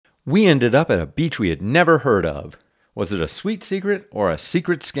We ended up at a beach we had never heard of. Was it a sweet secret or a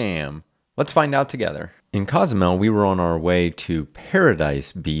secret scam? Let's find out together. In Cozumel, we were on our way to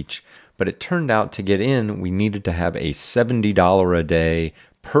Paradise Beach, but it turned out to get in, we needed to have a $70 a day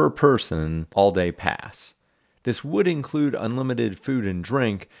per person all-day pass. This would include unlimited food and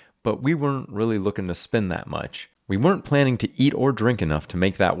drink, but we weren't really looking to spend that much. We weren't planning to eat or drink enough to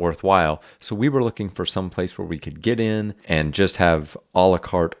make that worthwhile, so we were looking for some place where we could get in and just have a la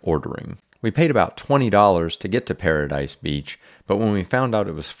carte ordering. We paid about $20 to get to Paradise Beach, but when we found out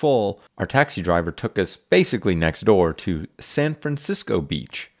it was full, our taxi driver took us basically next door to San Francisco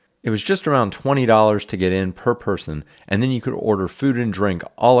Beach. It was just around $20 to get in per person, and then you could order food and drink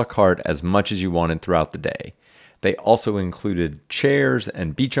a la carte as much as you wanted throughout the day. They also included chairs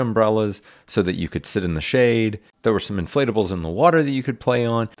and beach umbrellas so that you could sit in the shade. There were some inflatables in the water that you could play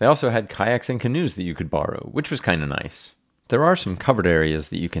on. They also had kayaks and canoes that you could borrow, which was kind of nice. There are some covered areas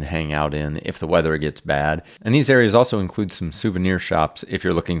that you can hang out in if the weather gets bad, and these areas also include some souvenir shops if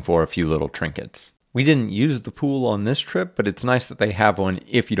you're looking for a few little trinkets. We didn't use the pool on this trip, but it's nice that they have one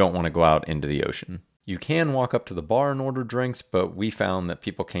if you don't want to go out into the ocean. You can walk up to the bar and order drinks, but we found that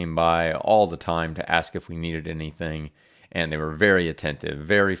people came by all the time to ask if we needed anything, and they were very attentive,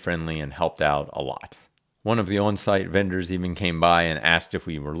 very friendly, and helped out a lot. One of the on-site vendors even came by and asked if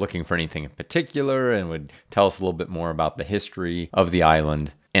we were looking for anything in particular and would tell us a little bit more about the history of the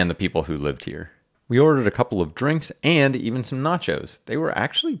island and the people who lived here. We ordered a couple of drinks and even some nachos. They were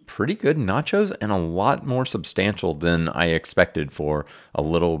actually pretty good nachos and a lot more substantial than I expected for a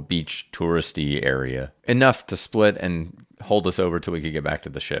little beach touristy area. Enough to split and hold us over till we could get back to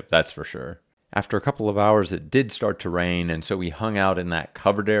the ship, that's for sure. After a couple of hours, it did start to rain, and so we hung out in that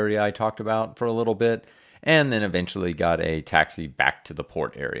covered area I talked about for a little bit, and then eventually got a taxi back to the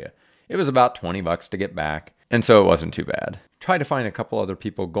port area. It was about $20 to get back, and so it wasn't too bad. Try to find a couple other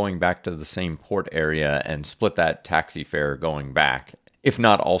people going back to the same port area and split that taxi fare going back, if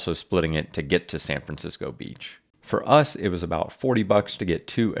not also splitting it to get to San Francisco Beach. For us, it was about $40 to get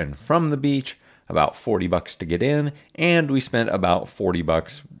to and from the beach, about $40 to get in, and we spent about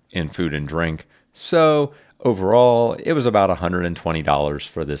 $40 in food and drink. So overall, it was about $120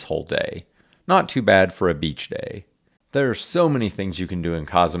 for this whole day. Not too bad for a beach day. There are so many things you can do in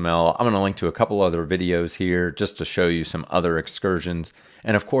Cozumel. I'm going to link to a couple other videos here just to show you some other excursions.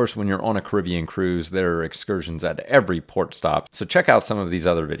 And of course, when you're on a Caribbean cruise, there are excursions at every port stop. So check out some of these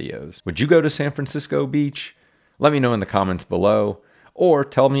other videos. Would you go to San Francisco Beach? Let me know in the comments below. Or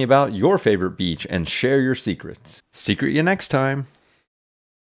tell me about your favorite beach and share your secrets. Secret you next time.